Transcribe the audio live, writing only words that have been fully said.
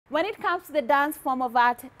When it comes to the dance form of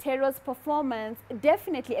art, Tero's performance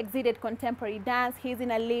definitely exceeded contemporary dance. He's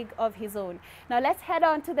in a league of his own. Now let's head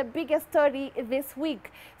on to the biggest story this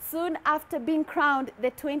week. Soon after being crowned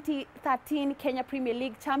the 2013 Kenya Premier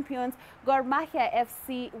League champions, Gormahia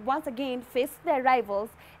FC once again faced their rivals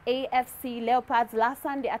AFC Leopards last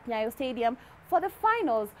Sunday at Nyayo Stadium for the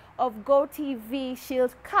finals of GOTV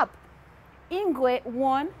Shield Cup. Ingwe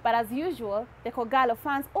won, but as usual, the Kogalo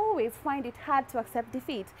fans always find it hard to accept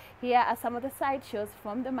defeat. Here are some of the sideshows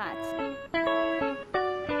from the match.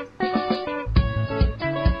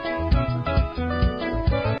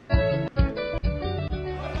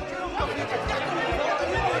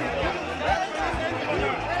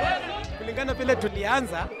 Kulingana vile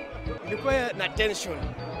tulianza, ilikuwa na tension.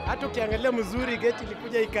 Hata ukiangalia mzuri geti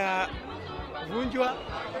ilikuja ikavunjwa.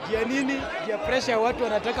 Jia nini? Jia pressure watu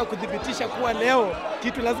wanataka kudhibitisha kuwa leo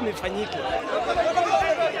kitu lazima ifanyike.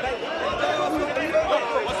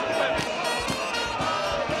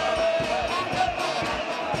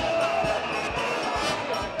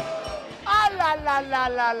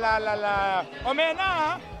 La.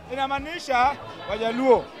 Omena inamaanisha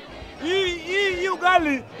Wajaluo. Hii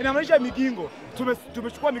ugali inamaanisha migingo.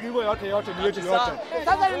 Tumechukua migingo yote ni yetu yote.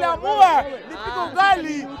 Sasa niliamua nipike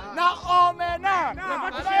ugali na omena.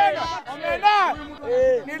 Omena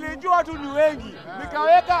nilijua tu ni wengi.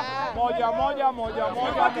 Nikaweka moja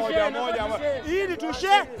ili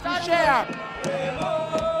tushare.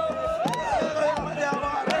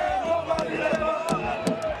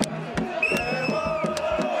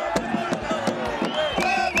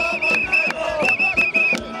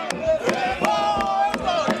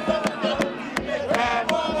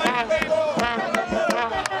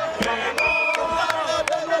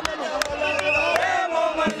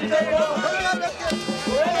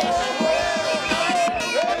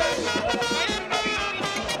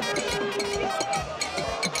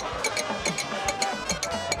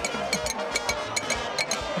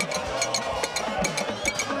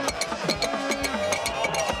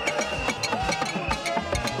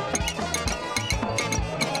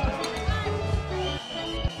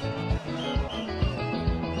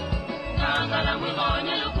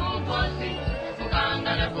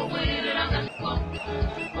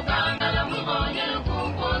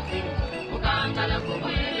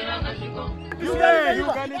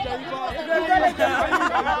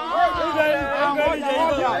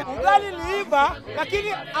 Ugali liiva,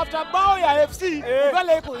 lakini after bao ya FC,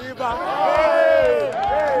 ugali iko iva.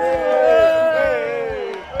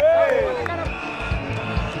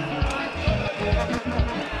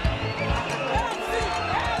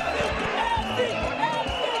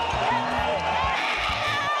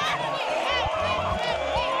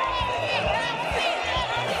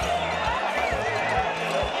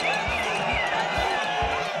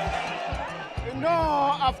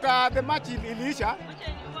 No, after the match iliisha,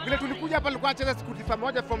 vile tulikuja hapa tulikuwa tunacheza siku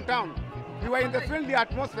pamoja from town. We were in the friendly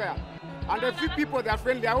atmosphere, and a few people they are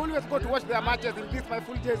friendly. I always go to watch their matches in this my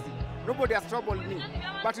full jersey. Nobody has troubled me.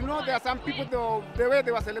 But you know there are some people the way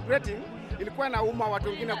they were celebrating ilikuwa inauma watu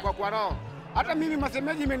wengine kwa roho. Hata mimi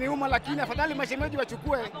Mashemeji imeniuma, lakini afadhali Mashemeji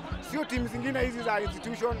wachukue sio timu zingine hizi za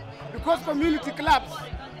institution, because community clubs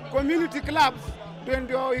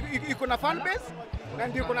ndio iko na fan base na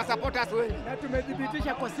ndio kuna supporters wengi. Na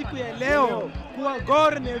tumedhibitisha kwa siku ya leo kuwa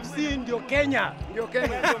Gor FC ndio Kenya.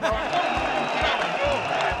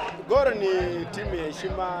 Gor ni timu ya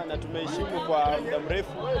heshima na tumeheshimu kwa muda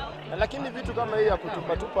mrefu. Lakini vitu kama hii ya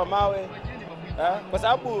kutupa mawe kwa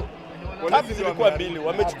sababu kazi zilikuwa mbili,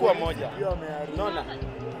 wamechukua moja. Unaona?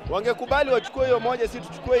 Wangekubali wachukue hiyo moja, si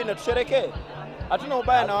tuchukue hii na tusherekee. Hatuna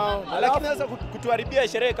ubaya na wao. Lakini sasa kutuharibia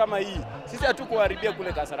sherehe kama hii, sisi hatukuharibia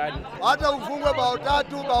kule Kasarani. Hata ufungwe bao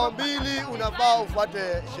 3, bao 2 unafaa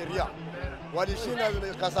ufuate sheria. Walishinda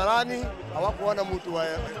Kasarani, hawakuona mtu wa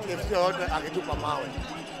FC yote akitupa mawe.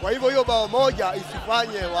 Kwa hivyo hiyo bao moja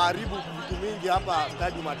isifanye waharibu vitu mingi hapa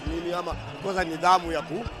stadium Matinini ama kosa nidhamu ya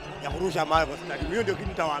kurusha mawe kwa stadium. Hiyo ndio kitu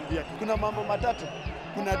nitawaambia. Kuna mambo matatu.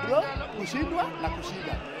 Kuna draw, kushindwa na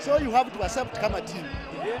kushinda. So you have to accept kama team.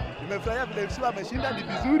 Nimefurahia vile FC wameshinda, ni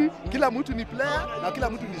vizuri. Kila mtu ni player na kila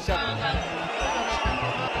mtu ni shabiki.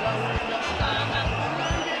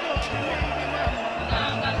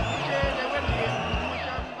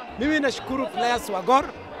 Mimi nashukuru players wa Gor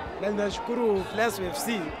na nashukuru players wa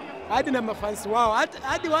FC. Hadi na mafansi wao,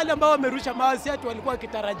 hadi wale ambao wamerusha mawe si ati walikuwa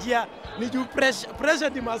kitarajia, ni juu pressure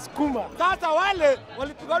ni masukuma. Sasa wale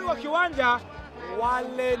walipigwa kiwanja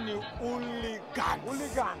wale ni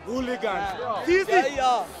hooligan.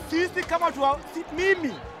 Sisi kama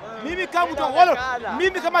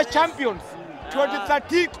mimi kama champions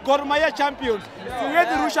 2030 Gormahia champions.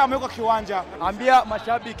 Siwezi rusha ameweka kiwanja. Ambia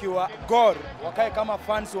mashabiki wa Gor wakae kama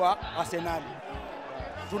fans wa Arsenal.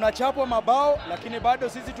 Tunachapwa mabao lakini bado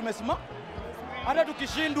sisi tumesimama. Hata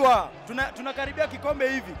tukishindwa tunakaribia kikombe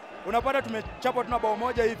hivi. Unapata tumechapwa tuna bao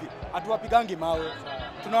moja hivi. Hatuwapigangi mawe.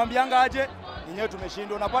 Tunawaambianga aje yenyewe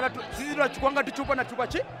tumeshindwa. Unapata sisi tunachukuanga tuchupa na chupa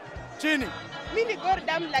chini. Mimi ni Gor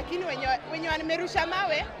damu lakini wenye wamerusha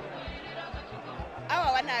mawe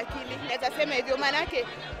hawa wana akili. Naweza sema hivyo manake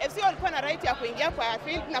FC walikuwa na right ya kuingia kwa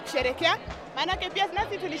field na kusherekea. Manake pia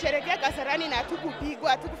nasi tulisherekea Kasarani na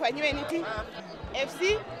hatukupigwa, hatukufanyiwa anything.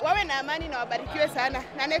 FC wawe na amani na wabarikiwe sana.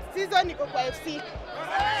 Na next season niko kwa FC.